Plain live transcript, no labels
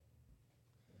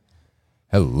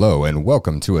Hello and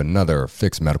welcome to another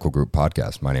Fix Medical Group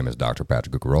podcast. My name is Dr.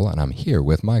 Patrick Cucarola and I'm here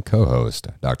with my co-host,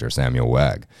 Dr. Samuel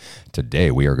Wagg.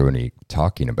 Today we are going to be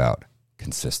talking about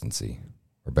consistency,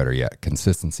 or better yet,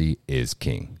 consistency is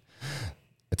king.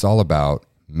 It's all about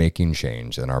making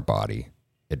change in our body.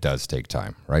 It does take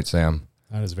time, right, Sam?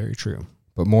 That is very true.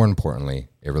 But more importantly,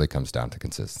 it really comes down to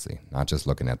consistency, not just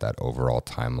looking at that overall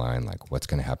timeline, like what's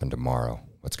going to happen tomorrow,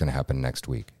 what's going to happen next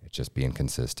week. It's just being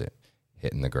consistent,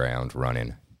 hitting the ground,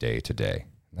 running day to day.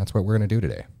 And that's what we're going to do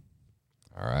today.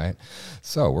 All right.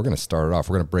 So we're going to start it off.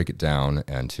 We're going to break it down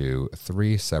into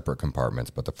three separate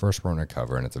compartments. But the first we're going to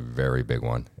cover, and it's a very big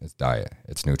one, is diet.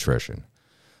 It's nutrition.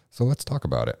 So let's talk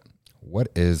about it. What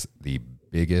is the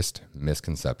biggest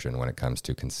misconception when it comes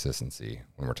to consistency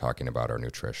when we're talking about our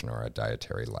nutrition or our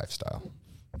dietary lifestyle?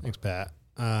 Thanks, Pat.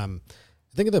 I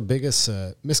think the biggest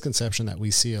misconception that we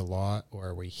see a lot,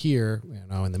 or we hear,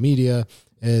 in the media,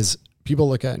 is people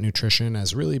look at nutrition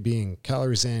as really being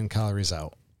calories in, calories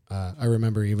out. I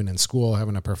remember even in school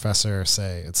having a professor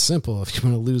say, it's simple. If you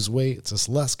want to lose weight, it's just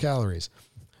less calories.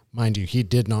 Mind you, he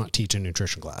did not teach a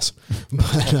nutrition class.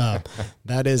 But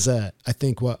that is, I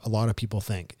think, what a lot of people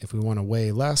think. If we want to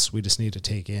weigh less, we just need to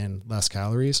take in less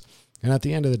calories. And at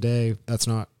the end of the day, that's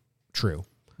not true.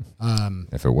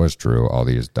 If it was true, all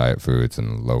these diet foods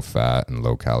and low fat and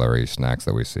low calorie snacks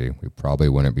that we see, we probably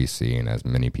wouldn't be seeing as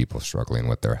many people struggling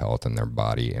with their health and their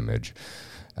body image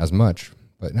as much.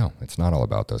 But no, it's not all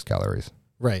about those calories.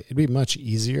 Right. It'd be much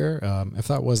easier if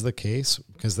that was the case,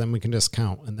 because then we can just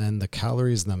count. And then the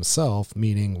calories themselves,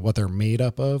 meaning what they're made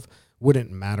up of,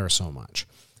 wouldn't matter so much.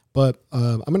 But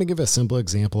I'm going to give a simple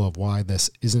example of why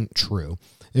this isn't true.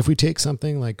 If we take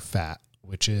something like fat,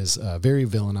 which is very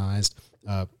villainized,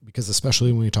 because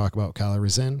especially when we talk about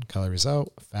calories in, calories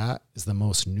out, fat is the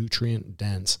most nutrient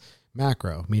dense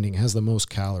macro, meaning it has the most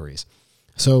calories.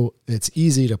 So it's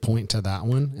easy to point to that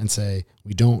one and say,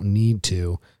 we don't need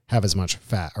to have as much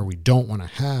fat, or we don't want to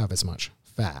have as much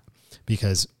fat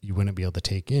because you wouldn't be able to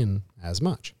take in as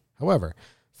much. However,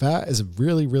 fat is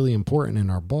really, really important in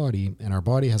our body, and our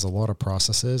body has a lot of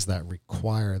processes that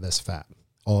require this fat.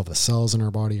 All of the cells in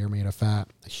our body are made of fat.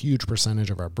 A huge percentage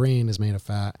of our brain is made of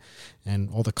fat, and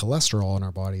all the cholesterol in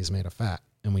our body is made of fat.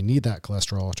 And we need that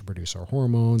cholesterol to produce our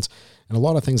hormones and a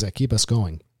lot of things that keep us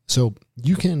going. So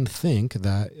you can think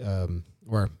that,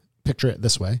 or picture it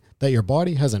this way, that your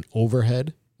body has an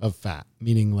overhead of fat,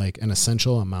 meaning like an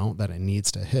essential amount that it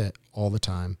needs to hit all the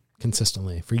time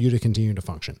consistently for you to continue to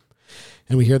function.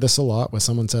 And we hear this a lot when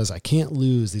someone says, I can't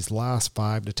lose these last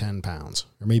 5 to 10 pounds.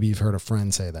 Or maybe you've heard a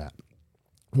friend say that.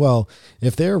 Well,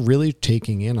 if they're really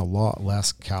taking in a lot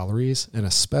less calories, and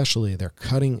especially they're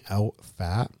cutting out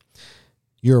fat,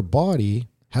 your body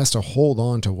has to hold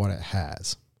on to what it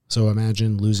has. So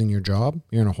imagine losing your job.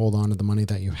 You're going to hold on to the money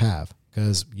that you have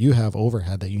because you have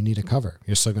overhead that you need to cover.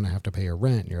 You're still going to have to pay your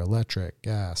rent, your electric,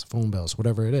 gas, phone bills,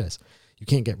 whatever it is. You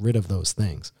can't get rid of those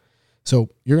things. So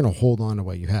you're going to hold on to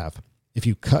what you have. If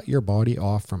you cut your body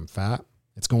off from fat,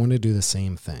 it's going to do the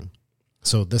same thing.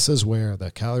 So this is where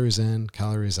the calories in,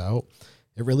 calories out,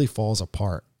 it really falls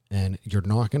apart. And you're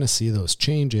not going to see those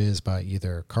changes by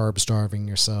either carb starving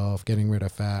yourself, getting rid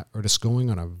of fat, or just going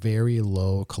on a very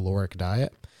low caloric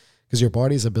diet, because your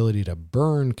body's ability to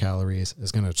burn calories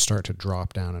is going to start to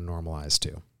drop down and normalize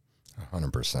too.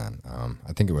 100%.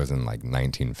 I think it was in like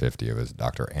 1950. It was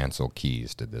Dr. Ansel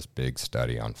Keys did this big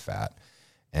study on fat.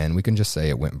 And we can just say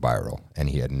it went viral, and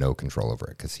he had no control over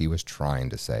it because he was trying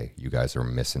to say, you guys are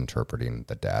misinterpreting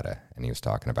the data. And he was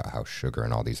talking about how sugar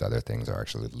and all these other things are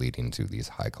actually leading to these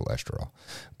high cholesterol.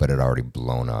 But it had already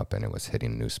blown up, and it was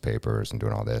hitting newspapers and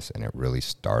doing all this. And it really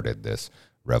started this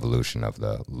revolution of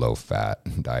the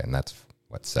low-fat diet. And that's,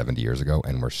 70 years ago?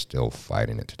 And we're still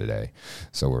fighting it today.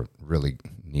 So we really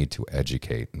need to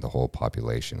educate the whole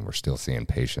population. We're still seeing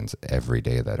patients every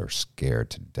day that are scared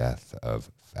to death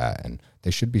of fat, and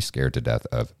they should be scared to death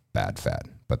of bad fat,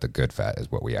 but the good fat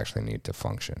is what we actually need to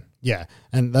function. Yeah,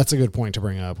 and that's a good point to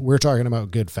bring up. We're talking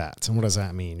about good fats, and what does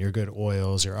that mean? Your good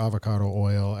oils, your avocado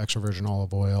oil, extra virgin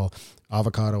olive oil,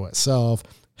 avocado itself,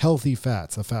 healthy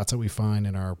fats, the fats that we find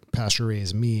in our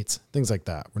pasture-raised meats, things like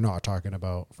that. We're not talking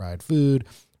about fried food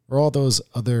or all those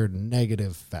other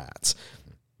negative fats.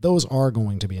 Those are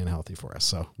going to be unhealthy for us,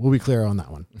 so we'll be clear on that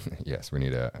one. Yes, we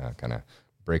need to kind of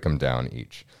break them down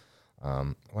each.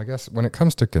 Well, I guess when it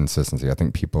comes to consistency, I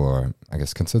think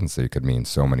consistency could mean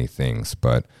so many things,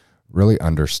 but really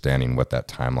understanding what that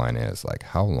timeline is, like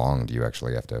how long do you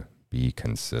actually have to be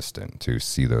consistent to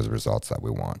see those results that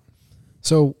we want?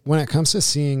 So when it comes to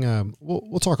seeing,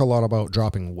 we'll talk a lot about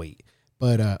dropping weight,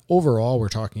 but overall, we're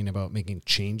talking about making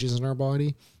changes in our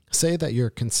body. Say that you're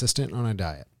consistent on a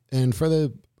diet. And for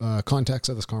the context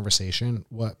of this conversation,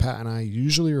 what Pat and I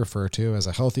usually refer to as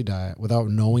a healthy diet without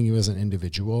knowing you as an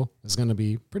individual is going to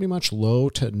be pretty much low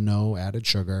to no added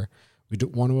sugar. We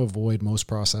want to avoid most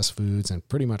processed foods and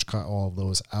pretty much cut all of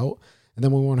those out. And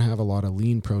then we want to have a lot of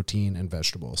lean protein and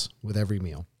vegetables with every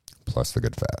meal. Plus the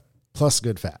good fat. Plus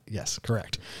good fat. Yes,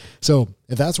 correct. So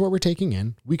if that's what we're taking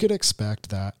in, we could expect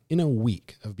that in a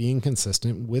week of being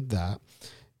consistent with that,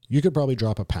 you could probably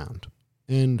drop a pound.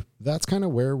 And that's kind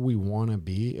of where we want to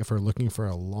be if we're looking for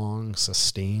a long,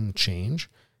 sustained change.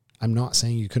 I'm not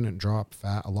saying you couldn't drop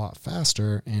fat a lot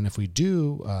faster. And if we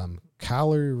do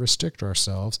calorie restrict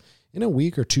ourselves, in a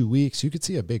week or 2 weeks, you could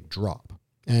see a big drop.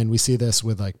 And we see this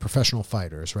with like professional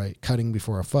fighters, right? Cutting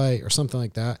before a fight or something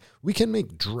like that. We can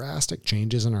make drastic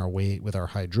changes in our weight with our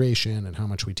hydration and how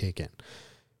much we take in.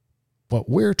 What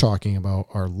we're talking about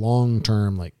are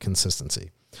long-term like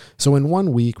consistency. So in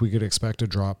 1 week, we could expect to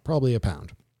drop probably a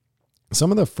pound.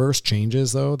 Some of the first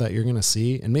changes, though, that you're going to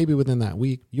see, and maybe within that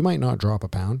week, you might not drop a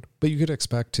pound, but you could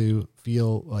expect to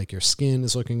feel like your skin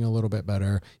is looking a little bit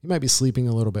better. You might be sleeping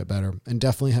a little bit better and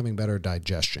definitely having better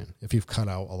digestion if you've cut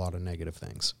out a lot of negative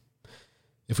things.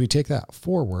 If we take that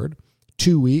forward,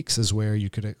 2 weeks is where you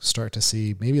could start to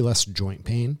see maybe less joint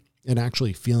pain and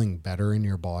actually feeling better in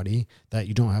your body, that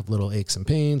you don't have little aches and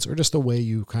pains, or just the way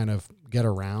you kind of get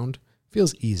around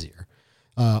feels easier.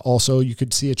 Also, you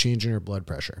could see a change in your blood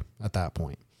pressure at that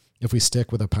point. If we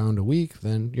stick with a pound a week,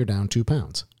 then you're down 2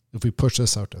 pounds. If we push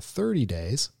this out to 30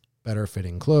 days, better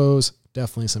fitting clothes,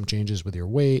 definitely some changes with your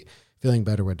weight, feeling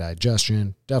better with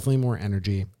digestion, definitely more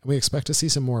energy. And we expect to see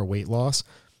some more weight loss.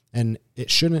 And it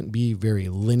shouldn't be very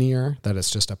linear that it's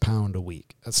just a pound a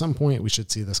week. At some point, we should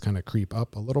see this kind of creep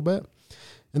up a little bit.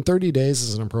 And 30 days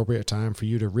is an appropriate time for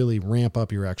you to really ramp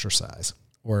up your exercise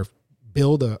or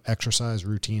build an exercise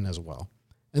routine as well.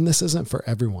 And this isn't for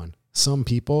everyone. Some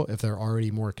people, if they're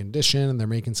already more conditioned and they're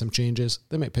making some changes,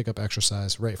 they might pick up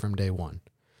exercise right from day one.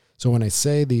 So when I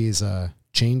say these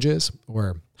changes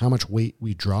or how much weight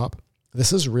we drop,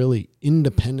 this is really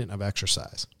independent of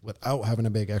exercise without having a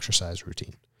big exercise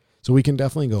routine. So we can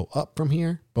definitely go up from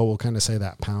here, but we'll kind of say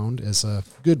that pound is a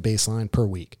good baseline per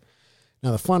week.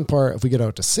 Now the fun part, if we get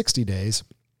out to 60 days,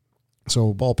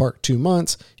 so ballpark 2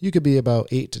 months, you could be about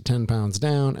 8 to 10 pounds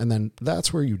down. And then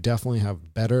that's where you definitely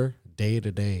have better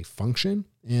day-to-day function.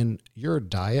 And your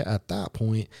diet at that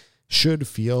point should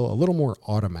feel a little more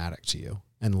automatic to you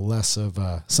and less of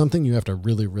something you have to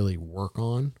really, really work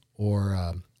on,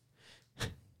 or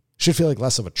should feel like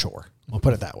less of a chore. I'll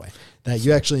put it that way, that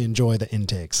you actually enjoy the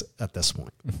intakes at this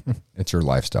point. It's your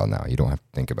lifestyle now. You don't have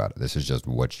to think about it. This is just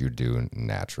what you do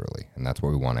naturally. And that's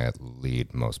what we want to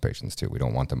lead most patients to. We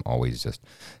don't want them always just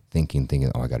thinking,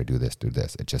 oh, I got to do this, do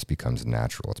this. It just becomes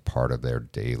natural. It's part of their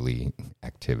daily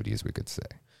activities, we could say.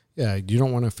 Yeah, you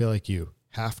don't want to feel like you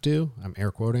have to, I'm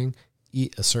air quoting,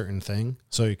 eat a certain thing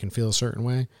so you can feel a certain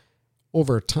way.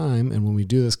 Over time, and when we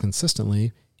do this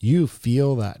consistently, you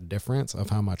feel that difference of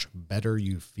how much better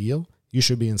you feel. You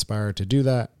should be inspired to do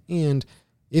that. And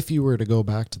if you were to go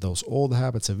back to those old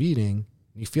habits of eating,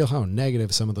 you feel how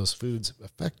negative some of those foods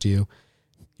affect you,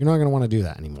 you're not going to want to do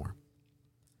that anymore.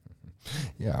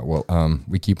 Yeah, well,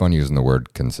 we keep on using the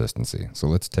word consistency. So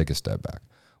let's take a step back.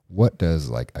 What does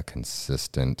like a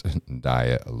consistent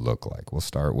diet look like?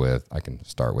 I can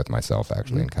start with myself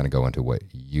actually, and kind of go into what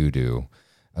you do,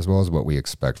 as well as what we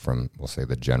expect from, we'll say,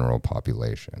 the general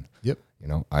population. Yep. You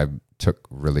know, I took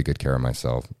really good care of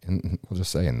myself, and we'll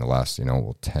just say in the last,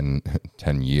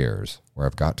 10 years, where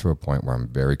I've got to a point where I'm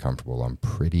very comfortable. I'm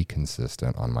pretty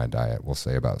consistent on my diet. We'll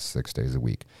say about 6 days a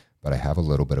week, but I have a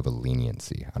little bit of a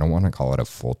leniency. I don't want to call it a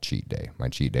full cheat day. My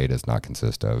cheat day does not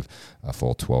consist of a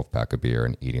full 12-pack of beer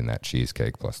and eating that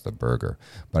cheesecake plus the burger,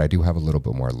 but I do have a little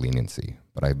bit more leniency.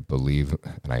 But I believe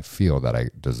and I feel that I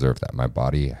deserve that. My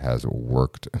body has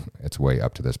worked its way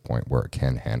up to this point where it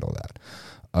can handle that.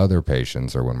 Other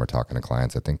patients, or when we're talking to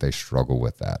clients, I think they struggle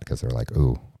with that because they're like,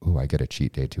 ooh, I get a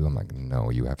cheat day too. I'm like, no,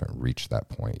 you haven't reached that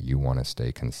point. You want to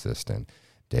stay consistent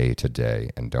day to day,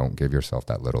 and don't give yourself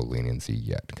that little leniency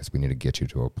yet, because we need to get you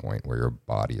to a point where your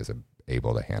body is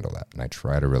able to handle that. And I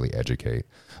try to really educate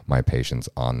my patients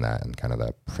on that and kind of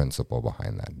the principle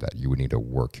behind that you would need to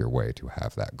work your way to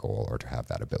have that goal or to have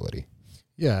that ability.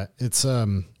 Yeah, it's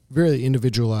very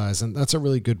individualized. And that's a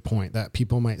really good point, that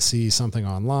people might see something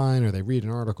online or they read an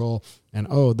article and,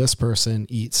 oh, this person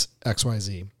eats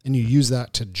XYZ. And you use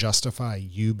that to justify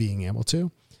you being able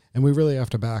to. And we really have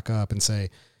to back up and say,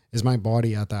 is my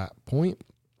body at that point?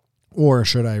 Or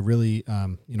should I really,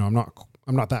 I'm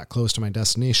not that close to my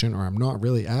destination, or I'm not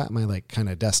really at my like kind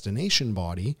of destination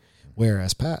body, where,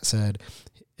 as Pat said,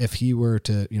 if he were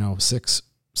to, 6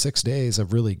 6 days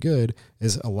of really good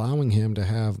is allowing him to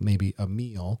have maybe a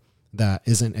meal that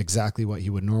isn't exactly what he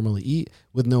would normally eat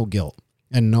with no guilt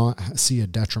and not see a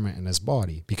detriment in his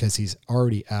body, because he's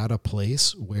already at a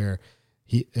place where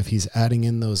if he's adding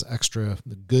in those extra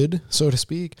good, so to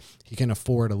speak, he can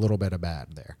afford a little bit of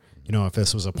bad there. You know, if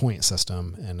this was a point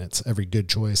system and it's every good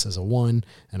choice is a 1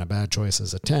 and a bad choice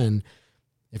is a 10,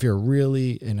 if you're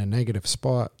really in a negative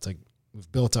spot, it's like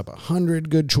we've built up 100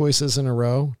 good choices in a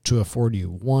row to afford you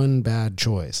one bad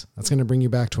choice. That's going to bring you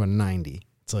back to a 90.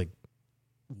 It's like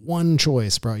one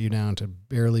choice brought you down to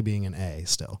barely being an A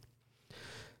still.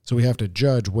 So we have to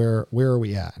judge where are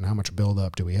we at and how much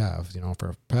buildup do we have. You know,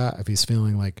 for Pat, if he's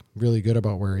feeling like really good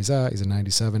about where he's at, he's a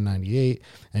 97, 98,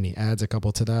 and he adds a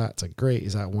couple to that, it's like great.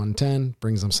 He's at 110,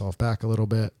 brings himself back a little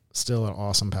bit, still an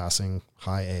awesome passing,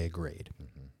 high A grade.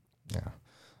 Mm-hmm. Yeah.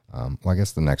 Well, I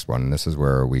guess the next one, and this is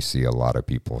where we see a lot of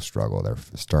people struggle. They're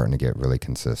starting to get really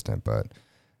consistent, but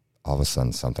all of a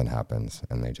sudden something happens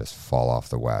and they just fall off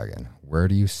the wagon. Where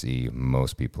do you see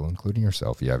most people, including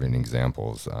yourself, you have any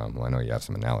examples? Well, I know you have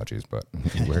some analogies, but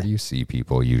where do you see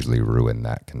people usually ruin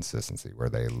that consistency, where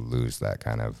they lose that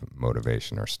kind of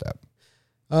motivation or step?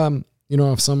 You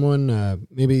know, if someone,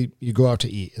 maybe you go out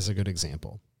to eat is a good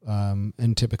example.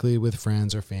 And typically with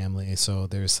friends or family. So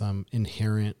there's some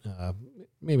inherent,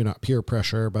 maybe not peer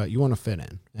pressure, but you want to fit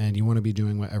in and you want to be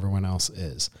doing what everyone else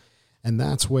is. And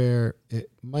that's where it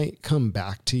might come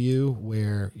back to you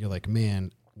where you're like,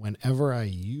 man, whenever I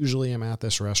usually am at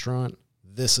this restaurant,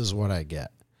 this is what I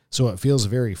get. So it feels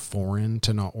very foreign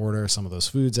to not order some of those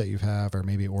foods that you have, or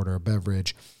maybe order a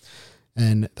beverage.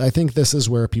 And I think this is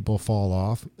where people fall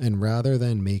off. And rather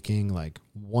than making like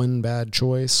one bad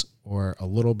choice or a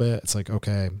little bit, it's like,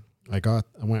 okay, I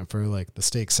went for like the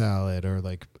steak salad or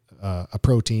like a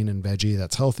protein and veggie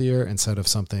that's healthier instead of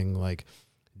something like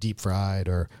deep fried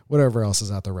or whatever else is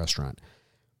at the restaurant.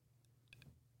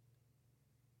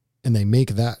 And they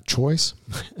make that choice.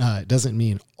 It doesn't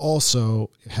mean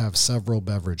also have several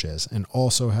beverages and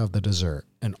also have the dessert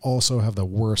and also have the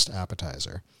worst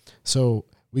appetizer. So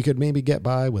we could maybe get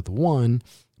by with one,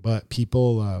 but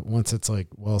people, once it's like,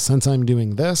 well, since I'm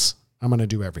doing this, I'm going to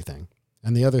do everything.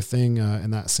 And the other thing,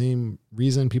 and that same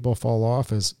reason people fall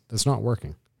off is it's not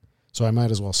working. So I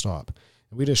might as well stop.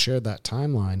 And we just shared that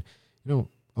timeline. You know,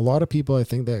 a lot of people, I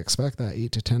think they expect that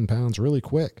 8 to 10 pounds really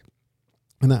quick.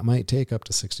 And that might take up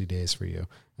to 60 days for you.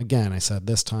 Again, I said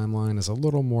this timeline is a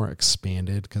little more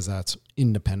expanded because that's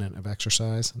independent of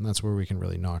exercise. And that's where we can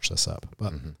really notch this up.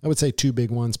 But I would say 2 big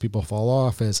ones people fall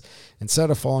off is instead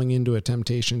of falling into a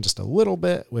temptation just a little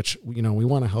bit, which, you know, we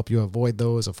want to help you avoid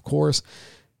those, of course.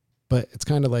 But it's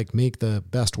kind of like make the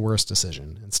best worst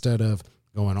decision instead of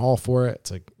going all for it.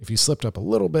 It's like if you slipped up a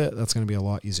little bit, that's going to be a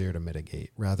lot easier to mitigate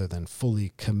rather than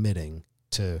fully committing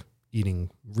to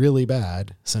eating really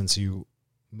bad since you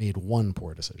made one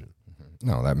poor decision.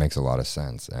 No, that makes a lot of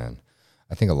sense. And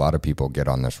I think a lot of people get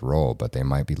on this roll, but they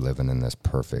might be living in this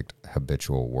perfect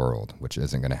habitual world, which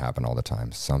isn't going to happen all the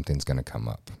time. Something's going to come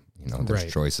up. You know,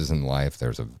 there's choices in life.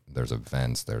 There's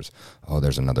events. There's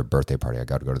another birthday party. I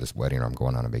got to go to this wedding, or I'm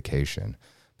going on a vacation.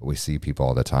 But we see people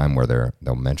all the time where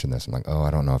they'll mention this. I'm like, oh,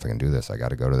 I don't know if I can do this. I got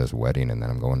to go to this wedding, and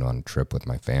then I'm going on a trip with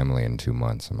my family in 2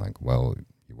 months. I'm like, well,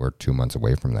 we're 2 months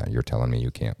away from that. You're telling me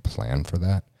you can't plan for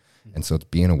that? And so it's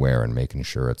being aware and making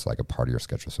sure it's like a part of your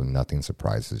schedule so nothing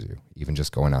surprises you. Even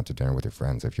just going out to dinner with your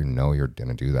friends, if you know you're going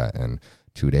to do that in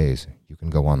 2 days, you can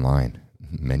go online.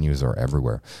 Menus are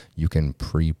everywhere. You can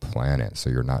pre-plan it so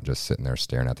you're not just sitting there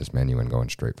staring at this menu and going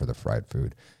straight for the fried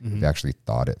food. You've actually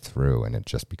thought it through, and it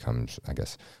just becomes, I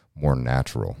guess, more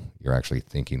natural. You're actually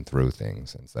thinking through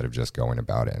things instead of just going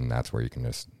about it, and that's where you can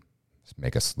just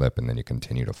make a slip and then you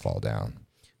continue to fall down.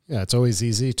 Yeah, it's always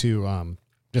easy to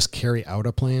just carry out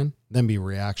a plan, then be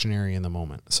reactionary in the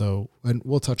moment. So, and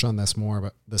we'll touch on this more,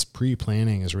 but this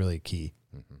pre-planning is really key.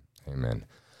 Amen.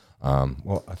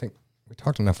 Well, I think we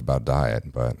talked enough about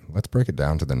diet, but let's break it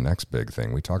down to the next big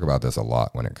thing. We talk about this a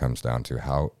lot when it comes down to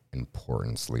how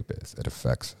important sleep is. It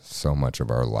affects so much of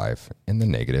our life in the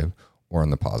negative or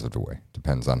in the positive way.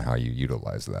 Depends on how you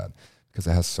utilize that, because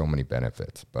it has so many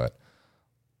benefits. But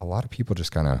a lot of people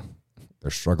just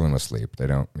they're struggling with sleep. They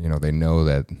don't, they know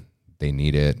that they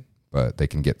need it, but they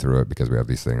can get through it because we have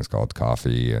these things called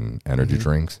coffee and energy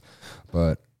drinks.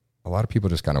 But a lot of people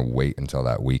just kind of wait until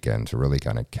that weekend to really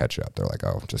kind of catch up. They're like,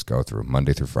 oh, just go through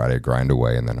Monday through Friday, grind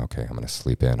away, and then, okay, I'm going to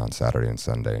sleep in on Saturday and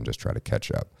Sunday and just try to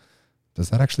catch up. Does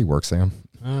that actually work, Sam?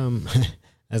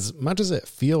 As much as it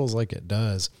feels like it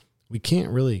does, we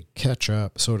can't really catch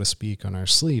up, so to speak, on our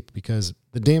sleep because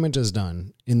the damage is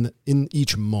done in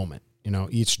each moment.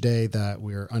 Each day that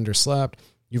we're underslept,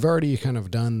 you've already kind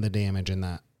of done the damage in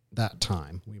that that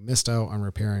time. We missed out on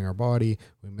repairing our body.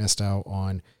 We missed out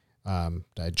on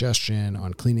digestion,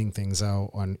 on cleaning things out,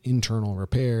 on internal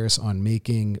repairs, on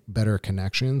making better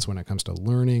connections when it comes to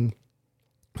learning.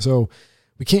 So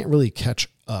we can't really catch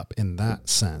up in that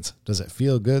sense. Does it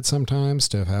feel good sometimes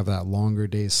to have that longer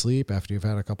day's sleep after you've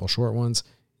had a couple short ones?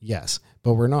 Yes,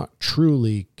 but we're not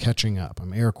truly catching up.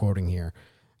 I'm air quoting here.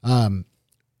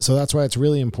 So that's why it's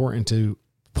really important to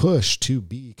push to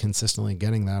be consistently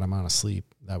getting that amount of sleep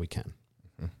that we can.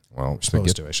 Well,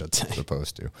 I should say.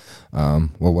 Supposed to.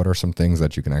 Well, what are some things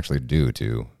that you can actually do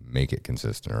to make it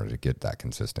consistent or to get that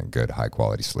consistent, good, high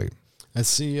quality sleep? I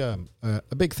see a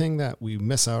big thing that we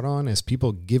miss out on is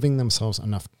people giving themselves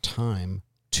enough time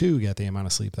to get the amount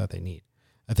of sleep that they need.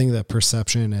 I think the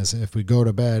perception is if we go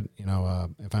to bed,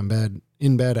 if I'm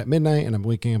in bed at midnight and I'm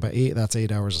waking up at 8, that's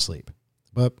 8 hours of sleep.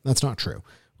 But that's not true.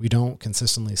 We don't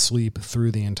consistently sleep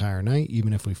through the entire night,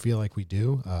 even if we feel like we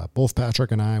do. Both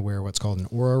Patrick and I wear what's called an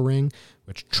Oura ring,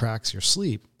 which tracks your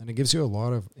sleep. And it gives you a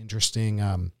lot of interesting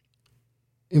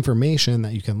information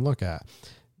that you can look at,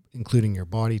 including your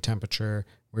body temperature,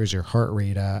 where's your heart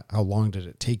rate at, how long did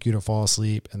it take you to fall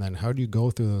asleep, and then how do you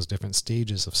go through those different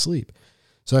stages of sleep.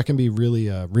 So that can be really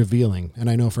revealing.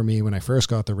 And I know for me, when I first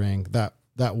got the ring,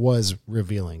 that was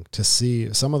revealing to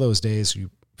see some of those days you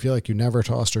feel like you never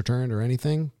tossed or turned or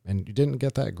anything, and you didn't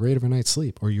get that great of a night's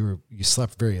sleep, or you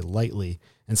slept very lightly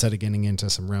instead of getting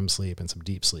into some REM sleep and some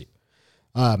deep sleep.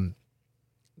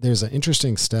 There's an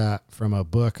interesting stat from a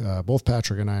book both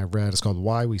Patrick and I have read. It's called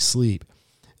Why We Sleep.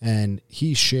 And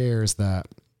he shares that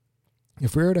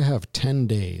if we were to have 10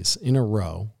 days in a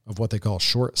row of what they call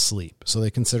short sleep, so they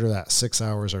consider that 6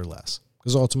 hours or less,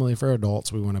 because ultimately for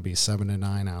adults, we want to be 7 to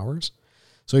 9 hours.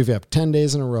 So if you have 10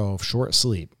 days in a row of short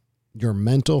sleep, your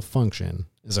mental function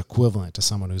is equivalent to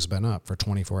someone who's been up for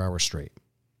 24 hours straight.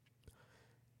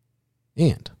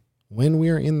 And when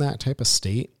we're in that type of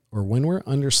state, or when we're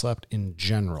underslept in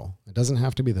general, it doesn't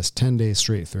have to be this 10 days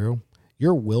straight through,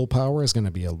 your willpower is going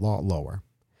to be a lot lower.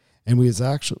 And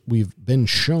we've been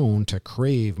shown to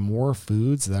crave more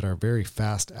foods that are very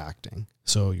fast acting.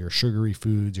 So your sugary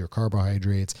foods, your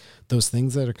carbohydrates, those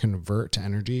things that convert to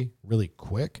energy really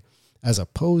quick, as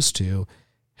opposed to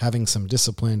having some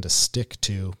discipline to stick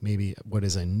to maybe what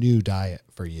is a new diet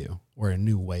for you or a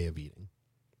new way of eating.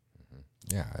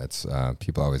 Yeah, it's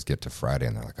people always get to Friday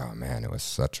and they're like, oh man, it was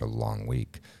such a long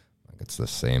week. Like it's the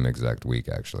same exact week,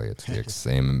 actually. It's the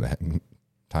same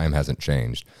time hasn't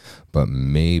changed, but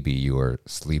maybe your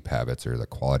sleep habits or the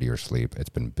quality of your sleep, it's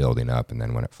been building up. And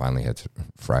then when it finally hits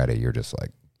Friday, you're just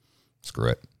like, screw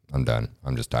it. I'm done.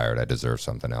 I'm just tired. I deserve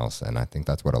something else. And I think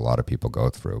that's what a lot of people go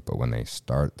through. But when they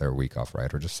start their week off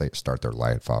right, or just say start their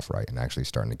life off right and actually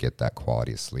starting to get that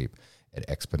quality of sleep, it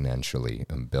exponentially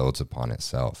builds upon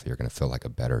itself. You're going to feel like a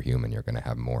better human. You're going to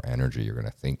have more energy. You're going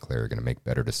to think clear. You're going to make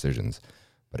better decisions.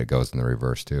 But it goes in the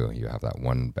reverse too. You have that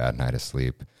one bad night of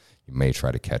sleep. You may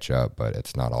try to catch up, but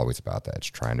it's not always about that. It's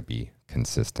trying to be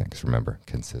consistent. Because remember,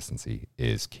 consistency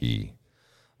is key.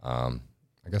 I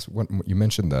guess what you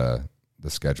mentioned the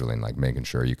scheduling, like making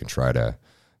sure you can try to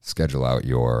schedule out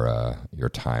your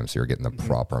time so you're getting the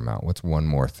proper amount. What's one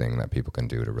more thing that people can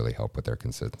do to really help with their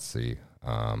consistency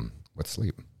with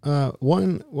sleep?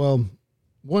 One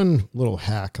little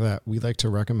hack that we like to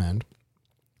recommend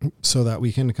so that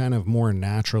we can kind of more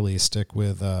naturally stick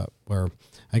with or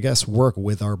I guess work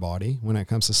with our body when it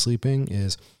comes to sleeping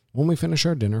is when we finish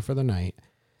our dinner for the night,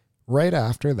 right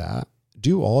after that,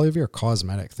 do all of your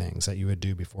cosmetic things that you would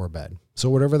do before bed. So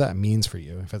whatever that means for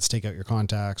you, if it's take out your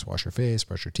contacts, wash your face,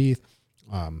 brush your teeth,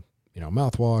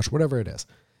 mouthwash, whatever it is,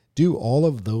 do all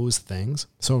of those things.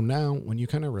 So now when you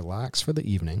kind of relax for the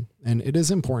evening, and it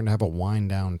is important to have a wind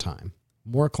down time.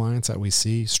 More clients that we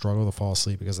see struggle to fall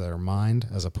asleep because of their mind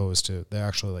as opposed to their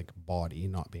actually like body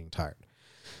not being tired.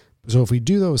 So if we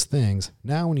do those things,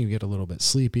 now when you get a little bit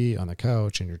sleepy on the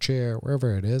couch, in your chair,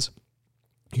 wherever it is,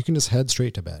 you can just head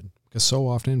straight to bed. Because so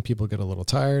often people get a little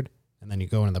tired and then you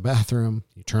go in the bathroom,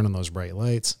 you turn on those bright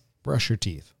lights, brush your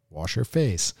teeth, wash your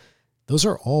face. Those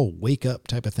are all wake up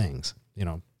type of things.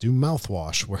 Do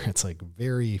mouthwash where it's like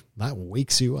that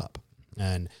wakes you up.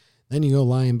 And then you go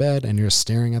lie in bed and you're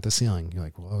staring at the ceiling. You're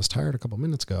like, well, I was tired a couple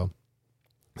minutes ago.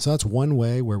 So that's one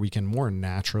way where we can more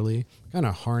naturally kind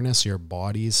of harness your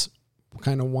body's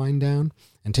kind of wind down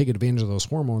and take advantage of those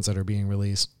hormones that are being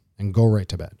released and go right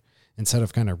to bed instead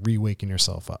of kind of re-waking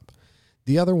yourself up.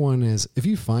 The other one is if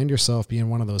you find yourself being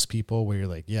one of those people where you're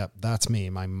like, yep, that's me.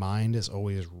 My mind is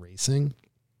always racing.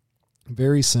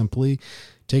 Very simply,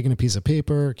 taking a piece of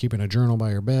paper, keeping a journal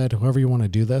by your bed, however you want to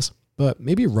do this, but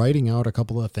maybe writing out a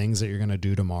couple of things that you're going to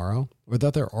do tomorrow or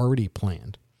that they're already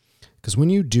planned. Because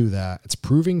when you do that, it's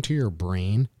proving to your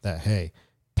brain that, hey,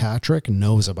 Patrick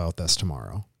knows about this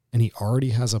tomorrow and he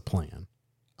already has a plan.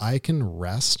 I can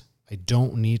rest. I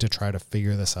don't need to try to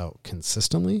figure this out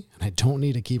consistently. And I don't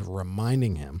need to keep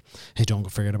reminding him, hey, don't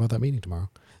forget about that meeting tomorrow.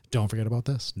 Don't forget about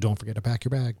this. Don't forget to pack your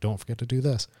bag. Don't forget to do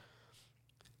this.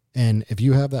 And if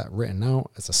you have that written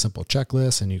out as a simple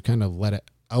checklist and you kind of let it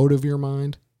out of your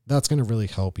mind, that's going to really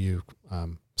help you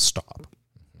stop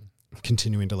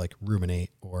continuing to like ruminate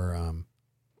or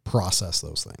process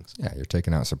those things. Yeah, you're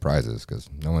taking out surprises because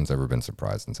no one's ever been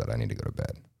surprised and said, I need to go to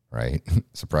bed, right?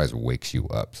 Surprise wakes you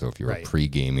up. So if you're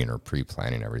pre-gaming or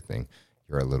pre-planning everything,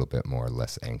 you're a little bit more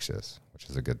less anxious, which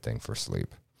is a good thing for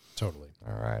sleep. Totally.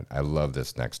 All right. I love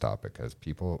this next topic because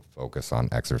people focus on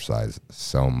exercise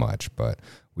so much, but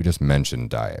we just mentioned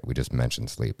diet. We just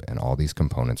mentioned sleep, and all these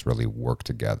components really work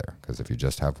together because if you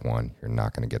just have one, you're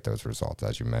not going to get those results.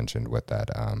 As you mentioned with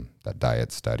that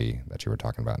diet study that you were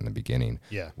talking about in the beginning.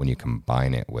 Yeah. When you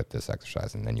combine it with this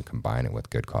exercise and then you combine it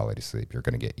with good quality sleep, you're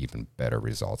going to get even better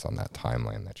results on that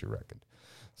timeline that you reckoned.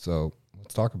 So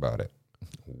let's talk about it.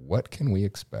 What can we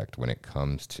expect when it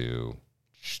comes to,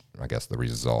 I guess, the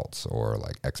results or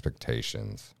like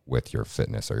expectations with your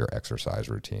fitness or your exercise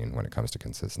routine when it comes to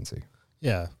consistency?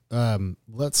 Yeah.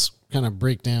 Let's kind of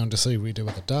break down, just like we did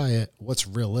with a diet, what's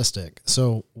realistic.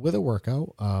 So with a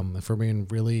workout, if we're being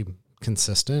really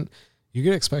consistent, you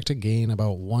could expect to gain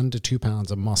about 1 to 2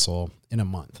 pounds of muscle in a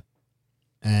month.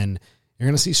 And you're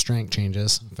going to see strength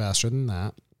changes faster than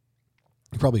that.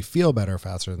 You probably feel better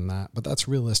faster than that, but that's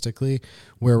realistically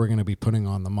where we're going to be putting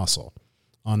on the muscle.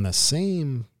 On the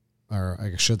same, or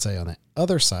I should say on the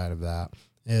other side of that,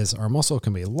 is our muscle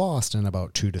can be lost in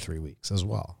about 2 to 3 weeks as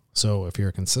well. So if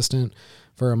you're consistent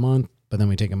for a month, but then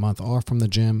we take a month off from the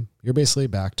gym, you're basically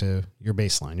back to your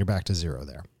baseline. You're back to zero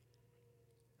there.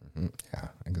 Mm-hmm. Yeah,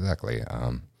 exactly.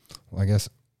 Well, I guess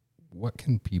what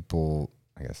can people,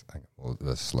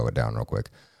 let's slow it down real quick.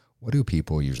 What do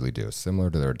people usually do similar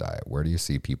to their diet? Where do you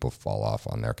see people fall off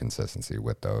on their consistency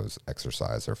with those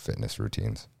exercise or fitness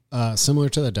routines? Similar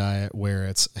to the diet where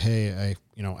it's, hey,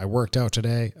 I worked out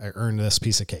today. I earned this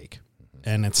piece of cake. Mm-hmm.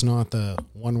 And it's not the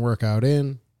one workout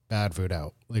in, bad food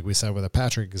out. Like we said with a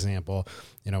Patrick example,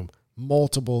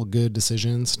 multiple good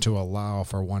decisions to allow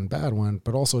for one bad one,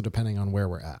 but also depending on where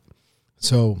we're at.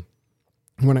 So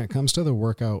when it comes to the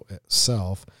workout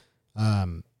itself,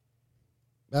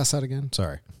 ask that again.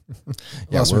 Sorry.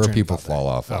 Yeah, where do people fall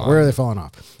off? Where are they falling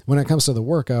off? When it comes to the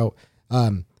workout,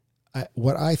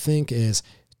 what I think is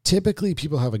typically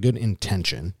people have a good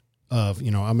intention of,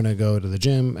 I'm going to go to the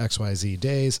gym XYZ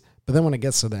days. But then when it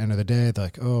gets to the end of the day, they're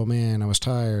like, oh man, I was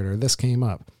tired or this came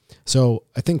up. So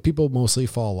I think people mostly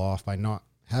fall off by not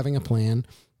having a plan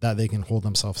that they can hold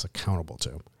themselves accountable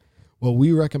to. What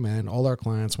we recommend all our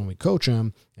clients when we coach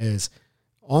them is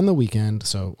on the weekend,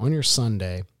 so on your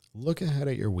Sunday, look ahead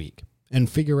at your week and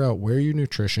figure out where your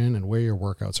nutrition and where your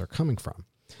workouts are coming from.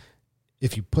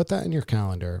 If you put that in your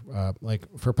calendar, like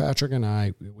for Patrick and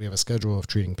I, we have a schedule of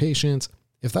treating patients.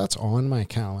 If that's on my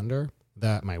calendar,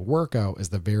 that my workout is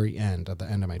the very end, at the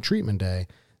end of my treatment day,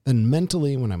 then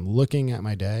mentally when I'm looking at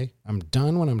my day, I'm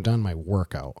done when I'm done my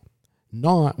workout,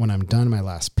 not when I'm done my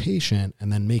last patient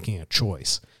and then making a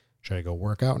choice. Should I go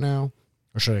work out now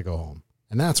or should I go home?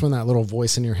 And that's when that little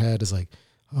voice in your head is like,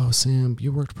 oh, Sam,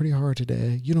 you worked pretty hard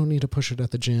today. You don't need to push it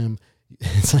at the gym.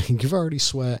 It's like you've already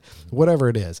sweat, whatever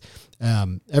it is.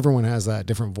 Everyone has that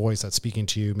different voice that's speaking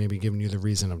to you, maybe giving you the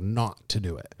reason of not to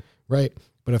do it, right?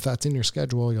 But if that's in your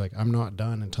schedule, you're like, I'm not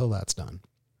done until that's done.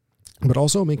 But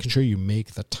also making sure you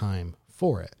make the time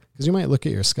for it. Because you might look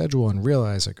at your schedule and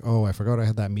realize like, oh, I forgot I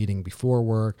had that meeting before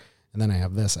work, and then I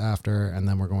have this after, and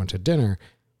then we're going to dinner.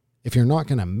 If you're not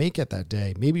going to make it that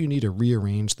day, maybe you need to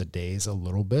rearrange the days a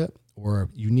little bit, or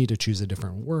you need to choose a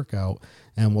different workout.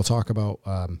 And we'll talk about,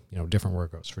 different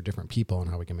workouts for different people and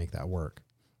how we can make that work.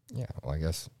 Yeah, well, I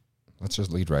guess let's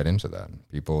just lead right into that.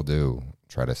 People do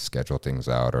try to schedule things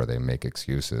out or they make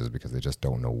excuses because they just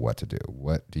don't know what to do.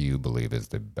 What do you believe is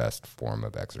the best form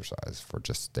of exercise for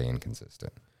just staying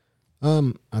consistent?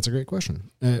 That's a great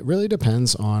question. It really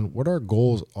depends on what our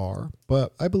goals are,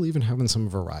 but I believe in having some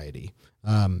variety.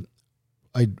 When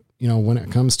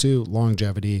it comes to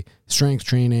longevity, strength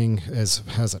training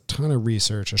has a ton of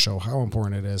research to show how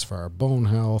important it is for our bone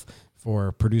health,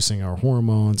 for producing our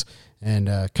hormones, and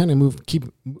keep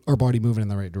our body moving in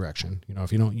the right direction.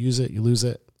 If you don't use it, you lose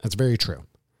it. That's very true.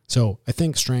 So I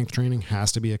think strength training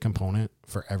has to be a component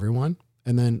for everyone.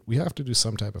 And then we have to do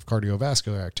some type of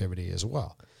cardiovascular activity as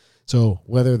well. So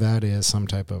whether that is some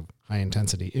type of high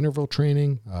intensity interval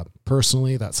training,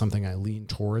 personally, that's something I lean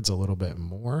towards a little bit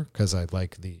more because I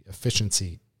like the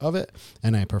efficiency of it,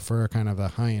 and I prefer kind of the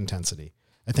high intensity.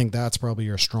 I think that's probably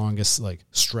your strongest like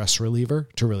stress reliever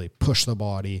to really push the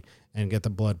body and get the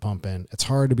blood pumping. It's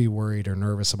hard to be worried or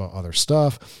nervous about other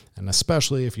stuff, and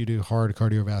especially if you do hard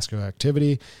cardiovascular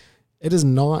activity, it is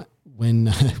not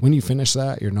when you finish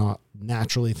that, you're not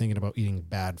naturally thinking about eating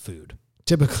bad food.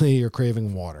 Typically, you're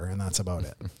craving water, and that's about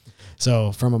it.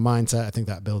 So from a mindset, I think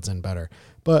that builds in better.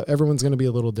 But everyone's going to be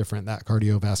a little different. That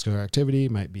cardiovascular activity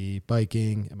might be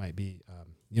biking. It might be,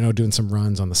 doing some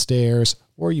runs on the stairs,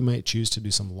 or you might choose to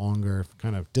do some longer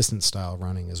kind of distance style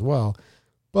running as well.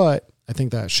 But I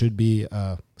think that should be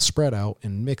spread out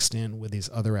and mixed in with these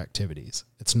other activities.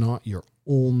 It's not your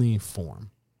only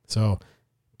form. So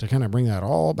to kind of bring that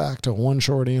all back to one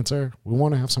short answer, we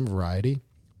want to have some variety,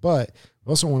 but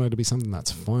we also want it to be something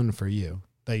that's fun for you,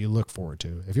 that you look forward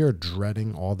to. If you're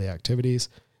dreading all the activities,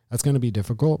 that's going to be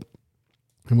difficult,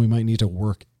 and we might need to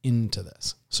work into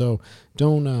this. So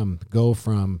don't go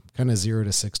from kind of 0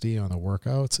 to 60 on the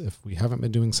workouts. If we haven't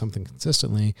been doing something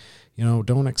consistently,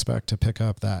 don't expect to pick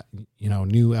up that,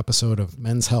 new episode of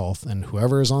Men's Health and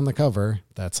whoever is on the cover,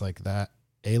 that's like that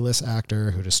A-list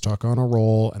actor who just stuck on a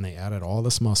role and they added all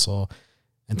this muscle,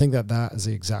 and think that that is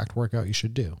the exact workout you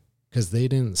should do, because they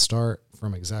didn't start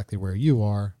from exactly where you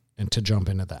are and to jump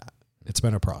into that. It's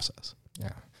been a process.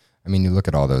 Yeah. I mean, you look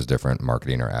at all those different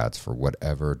marketing or ads for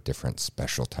whatever different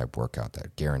special type workout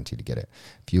that guarantee to get it.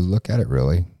 If you look at it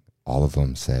really, all of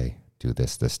them say, do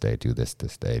this day, do this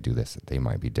day, do this. They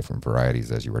might be different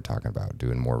varieties, as you were talking about,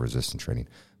 doing more resistance training.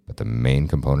 But the main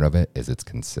component of it is it's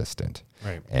consistent.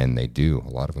 Right. And they do. A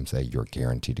lot of them say you're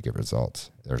guaranteed to get results.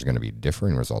 There's going to be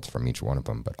differing results from each one of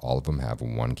them, but all of them have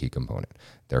one key component.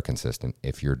 They're consistent.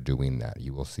 If you're doing that,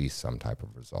 you will see some type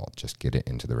of result. Just get it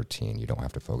into the routine. You don't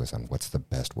have to focus on what's the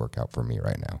best workout for me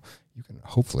right now. You can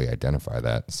hopefully identify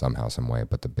that somehow, some way,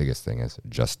 but the biggest thing is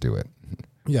just do it.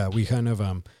 Yeah, we kind of,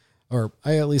 or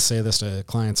I at least say this to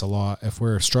clients a lot. If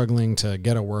we're struggling to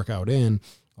get a workout in,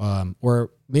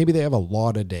 or maybe they have a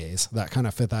lot of days that kind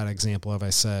of fit that example of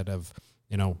I said of,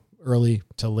 early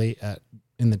to late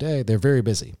in the day, they're very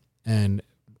busy, and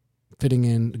fitting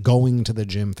in going to the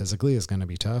gym physically is going to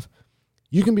be tough.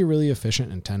 You can be really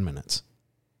efficient in 10 minutes.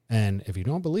 And if you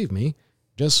don't believe me,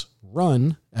 just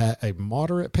run at a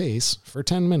moderate pace for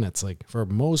 10 minutes. Like for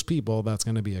most people, that's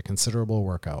going to be a considerable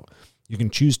workout. You can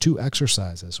choose 2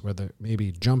 exercises, whether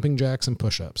maybe jumping jacks and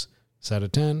push-ups. Set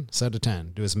of 10, set of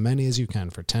 10. Do as many as you can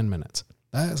for 10 minutes.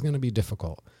 That is going to be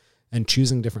difficult. And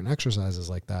choosing different exercises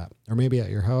like that. Or maybe at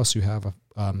your house you have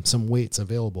some weights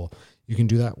available. You can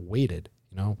do that weighted.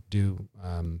 Do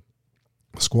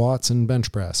squats and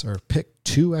bench press, or pick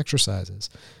 2 exercises.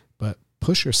 But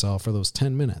push yourself for those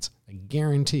 10 minutes. I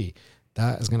guarantee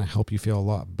that is going to help you feel a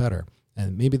lot better.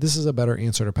 And maybe this is a better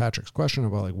answer to Patrick's question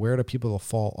about like where do people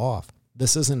fall off.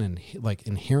 This isn't an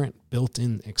inherent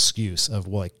built-in excuse of,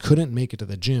 well, I couldn't make it to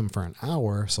the gym for an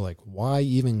hour, so like why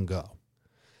even go?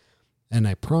 And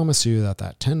I promise you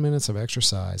that 10 minutes of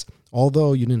exercise,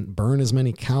 although you didn't burn as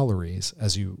many calories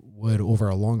as you would over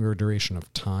a longer duration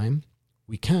of time,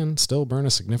 we can still burn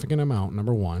a significant amount,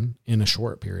 number one, in a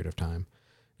short period of time.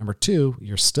 Number two,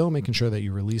 you're still making sure that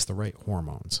you release the right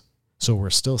hormones. So we're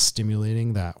still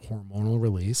stimulating that hormonal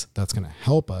release that's going to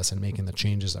help us in making the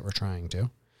changes that we're trying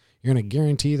to. You're going to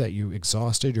guarantee that you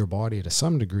exhausted your body to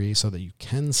some degree so that you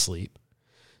can sleep.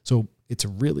 So it's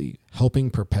really helping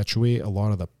perpetuate a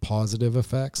lot of the positive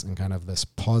effects and kind of this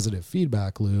positive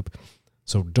feedback loop.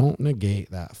 So don't negate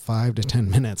that 5 to 10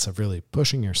 minutes of really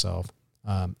pushing yourself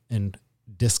and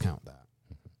discount that,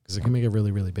 because it can make a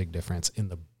really, really big difference in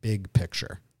the big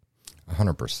picture.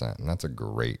 100%. And that's a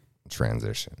great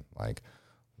transition. Like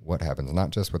what happens,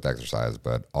 not just with exercise,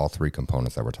 but all 3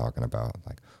 components that we're talking about.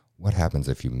 Like what happens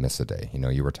if you miss a day?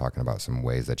 You were talking about some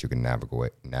ways that you can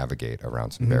navigate around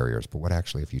some barriers, but what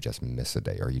actually if you just miss a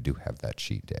day or you do have that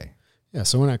cheat day? Yeah.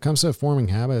 So when it comes to forming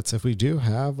habits, if we do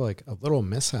have like a little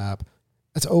mishap,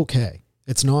 that's okay.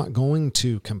 It's not going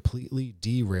to completely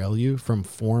derail you from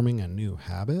forming a new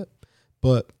habit.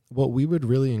 But what we would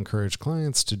really encourage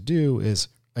clients to do is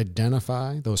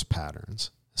identify those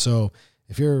patterns. So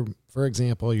if you're, for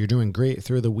example, you're doing great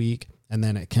through the week, and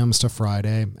then it comes to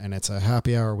Friday and it's a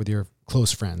happy hour with your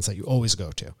close friends that you always go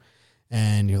to.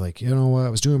 And you're like, you know what, I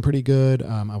was doing pretty good.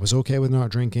 I was okay with not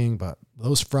drinking, but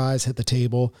those fries hit the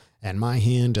table and my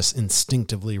hand just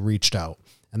instinctively reached out.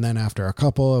 And then after a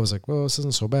couple, I was like, well, this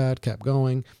isn't so bad, kept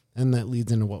going. And that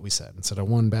leads into what we said. Instead of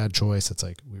one bad choice, it's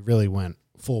like we really went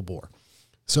full bore.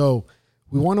 So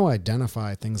we want to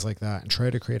identify things like that and try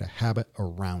to create a habit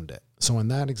around it. So in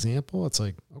that example, it's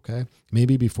like, okay,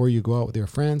 maybe before you go out with your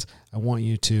friends, I want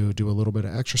you to do a little bit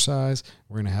of exercise.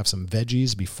 We're going to have some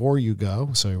veggies before you go,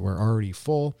 so we're already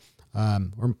full.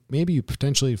 Or maybe you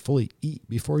potentially fully eat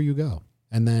before you go.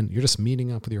 And then you're just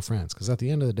meeting up with your friends. Because at the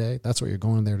end of the day, that's what you're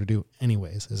going there to do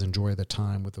anyways, is enjoy the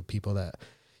time with the people that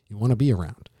you want to be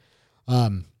around.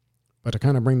 But to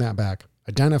kind of bring that back,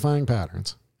 identifying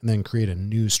patterns and then create a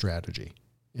new strategy.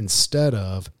 Instead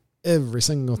of every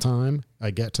single time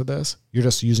I get to this, you're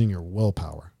just using your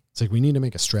willpower. It's like we need to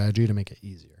make a strategy to make it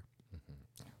easier.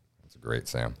 That's great,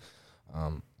 Sam.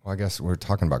 Well, I guess we're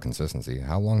talking about consistency.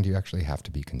 How long do you actually have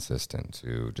to be consistent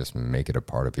to just make it a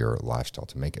part of your lifestyle,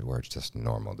 to make it where it's just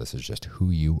normal? This is just who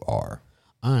you are.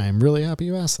 I'm really happy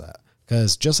you asked that,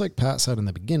 because just like Pat said in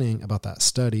the beginning about that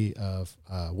study of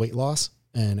weight loss,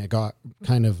 and it got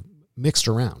kind of mixed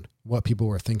around what people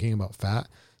were thinking about fat,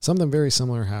 something very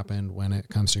similar happened when it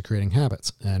comes to creating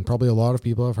habits. And probably a lot of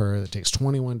people have heard it takes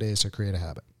 21 days to create a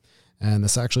habit. And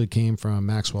this actually came from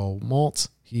Maxwell Maltz.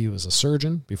 He was a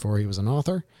surgeon before he was an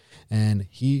author. And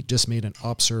he just made an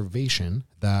observation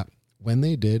that when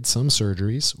they did some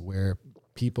surgeries where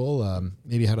people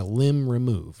maybe had a limb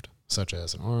removed, such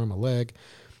as an arm, a leg,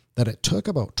 that it took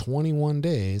about 21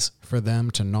 days for them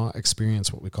to not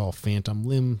experience what we call phantom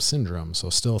limb syndrome. So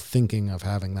still thinking of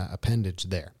having that appendage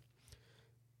there.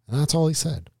 And that's all he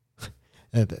said.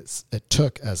 It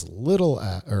took as little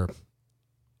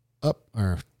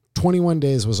or 21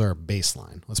 days was our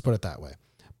baseline. Let's put it that way.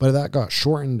 But that got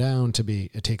shortened down to be,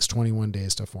 it takes 21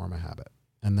 days to form a habit.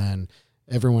 And then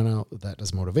everyone else that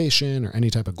does motivation or any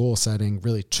type of goal setting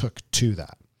really took to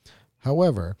that.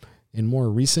 However, in more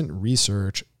recent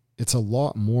research, it's a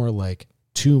lot more like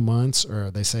 2 months,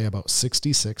 or they say about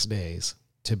 66 days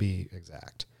to be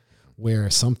exact, where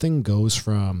something goes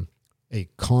from a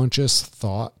conscious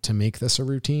thought to make this a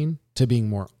routine to being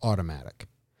more automatic.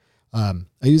 I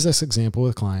use this example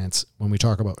with clients when we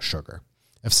talk about sugar.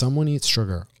 If someone eats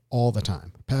sugar all the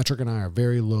time, Patrick and I are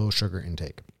very low sugar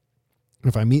intake.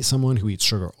 If I meet someone who eats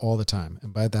sugar all the time,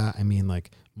 and by that I mean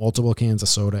like multiple cans of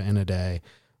soda in a day,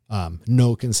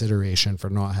 no consideration for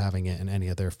not having it in any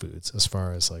of their foods, as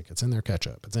far as like it's in their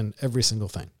ketchup, it's in every single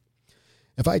thing.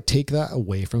 If I take that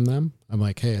away from them, I'm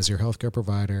like, hey, as your healthcare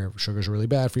provider, sugar's really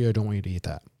bad for you. I don't want you to eat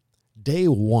that. Day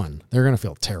one, they're going to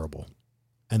feel terrible.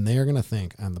 And they're going to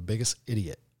think I'm the biggest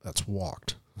idiot that's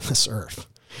walked this earth.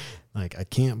 Like, I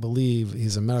can't believe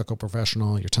he's a medical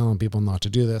professional. You're telling people not to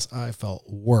do this. I felt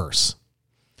worse.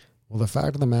 Well, the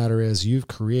fact of the matter is you've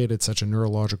created such a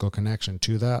neurological connection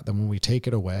to that when we take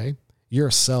it away, your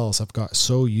cells have got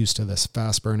so used to this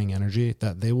fast-burning energy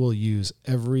that they will use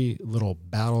every little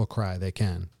battle cry they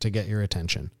can to get your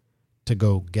attention, to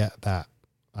go get that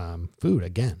food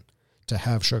again, to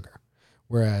have sugar.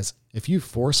 Whereas if you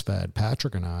force-fed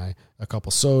Patrick and I a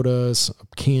couple sodas,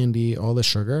 candy, all the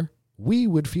sugar, we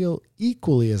would feel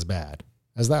equally as bad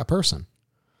as that person.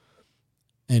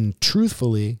 And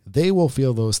truthfully, they will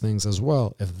feel those things as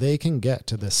well. If they can get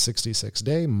to this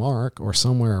 66-day mark or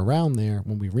somewhere around there,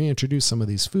 when we reintroduce some of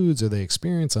these foods or they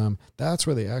experience them, that's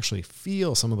where they actually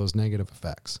feel some of those negative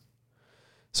effects.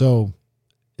 So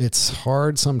it's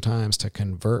hard sometimes to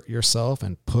convert yourself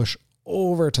and push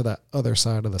over to that other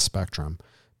side of the spectrum.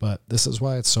 But this is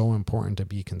why it's so important to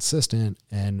be consistent.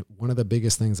 And one of the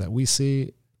biggest things that we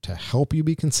see to help you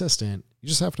be consistent, you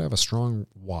just have to have a strong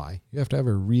why. You have to have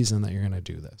a reason that you're going to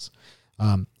do this.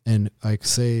 And I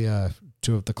say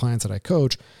to the clients that I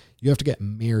coach, you have to get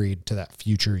married to that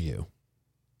future you.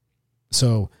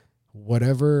 So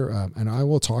whatever, and I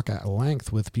will talk at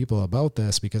length with people about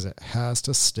this because it has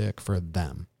to stick for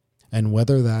them. And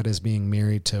whether that is being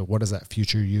married to what does that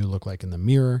future you look like in the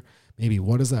mirror, maybe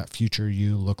what does that future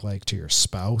you look like to your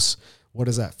spouse, what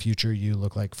does that future you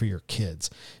look like for your kids?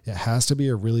 It has to be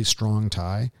a really strong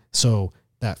tie. So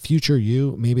that future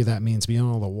you, maybe that means being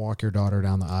able to walk your daughter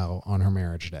down the aisle on her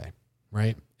marriage day,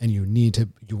 right? And you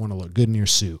want to look good in your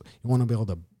suit. You want to be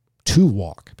able to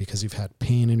walk because you've had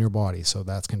pain in your body. So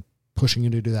that's pushing you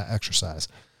to do that exercise.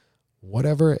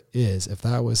 Whatever it is, if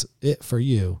that was it for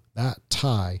you, that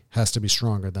tie has to be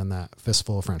stronger than that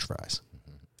fistful of French fries.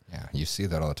 Yeah, you see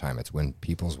that all the time. It's when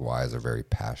people's whys are very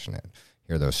passionate.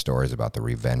 Hear those stories about the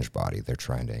revenge body. They're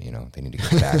trying to, they need to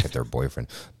get back at their boyfriend.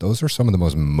 Those are some of the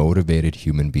most motivated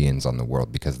human beings on the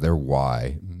world because their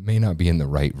why may not be in the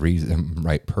right reason,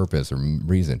 right purpose or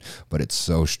reason, but it's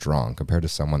so strong compared to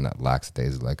someone that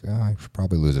lackadaisical, like, I should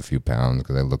probably lose a few pounds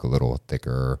because I look a little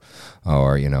thicker,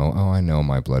 or, I know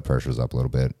my blood pressure's up a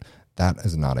little bit. That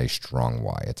is not a strong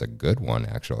why. It's a good one,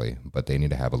 actually, but they need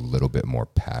to have a little bit more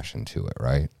passion to it,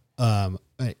 right?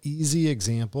 An easy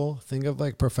example, think of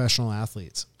like professional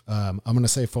athletes. I'm going to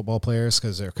say football players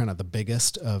because they're kind of the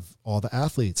biggest of all the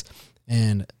athletes.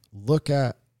 And look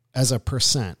at, as a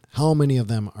percent, how many of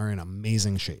them are in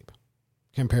amazing shape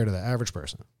compared to the average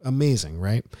person. Amazing,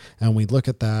 right? And we look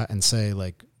at that and say,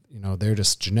 like, you know, they're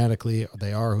just genetically,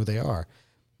 they are who they are.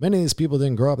 Many of these people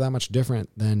didn't grow up that much different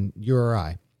than you or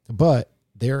I, but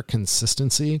their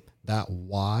consistency, that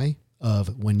why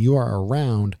of when you are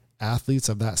around athletes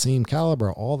of that same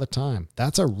caliber all the time,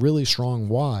 that's a really strong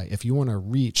why if you want to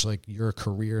reach like your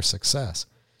career success,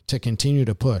 to continue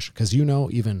to push. Because, you know,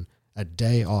 even a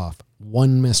day off,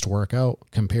 one missed workout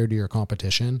compared to your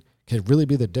competition could really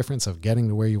be the difference of getting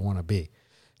to where you want to be.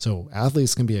 So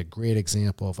athletes can be a great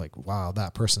example of like, wow,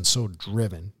 that person's so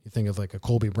driven. You think of like a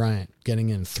Kobe Bryant getting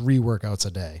in 3 workouts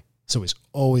a day. So he's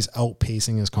always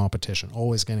outpacing his competition,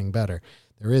 always getting better.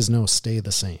 There is no stay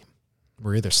the same.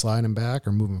 We're either sliding back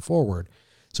or moving forward.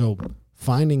 So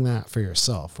finding that for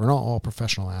yourself. We're not all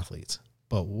professional athletes,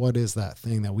 but what is that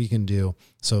thing that we can do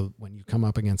so when you come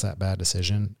up against that bad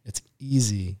decision, it's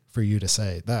easy for you to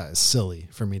say, that is silly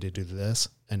for me to do this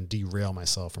and derail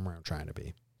myself from where I'm trying to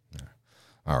be.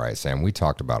 All right, Sam, we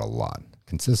talked about a lot.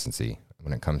 Consistency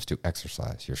when it comes to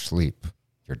exercise, your sleep,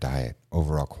 your diet,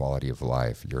 overall quality of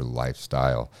life, your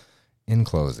lifestyle. In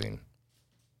closing,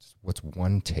 what's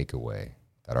one takeaway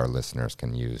that our listeners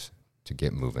can use to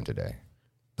get moving today?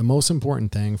 The most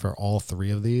important thing for all 3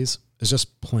 of these is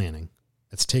just planning.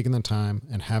 It's taking the time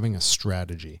and having a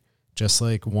strategy. Just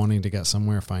like wanting to get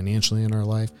somewhere financially in our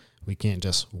life, we can't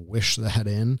just wish that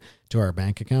in to our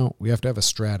bank account. We have to have a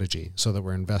strategy so that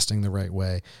we're investing the right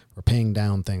way, we're paying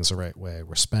down things the right way,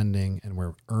 we're spending and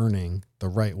we're earning the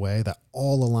right way that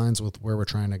all aligns with where we're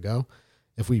trying to go.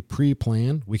 If we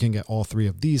pre-plan, we can get all 3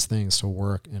 of these things to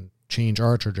work and change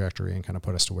our trajectory and kind of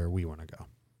put us to where we want to go.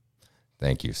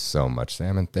 Thank you so much,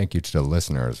 Sam, and thank you to the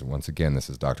listeners. Once again, this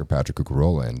is Dr. Patrick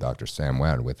Cucarola and Dr. Sam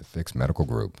Wagg with the Fix Medical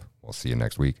Group. We'll see you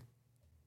next week.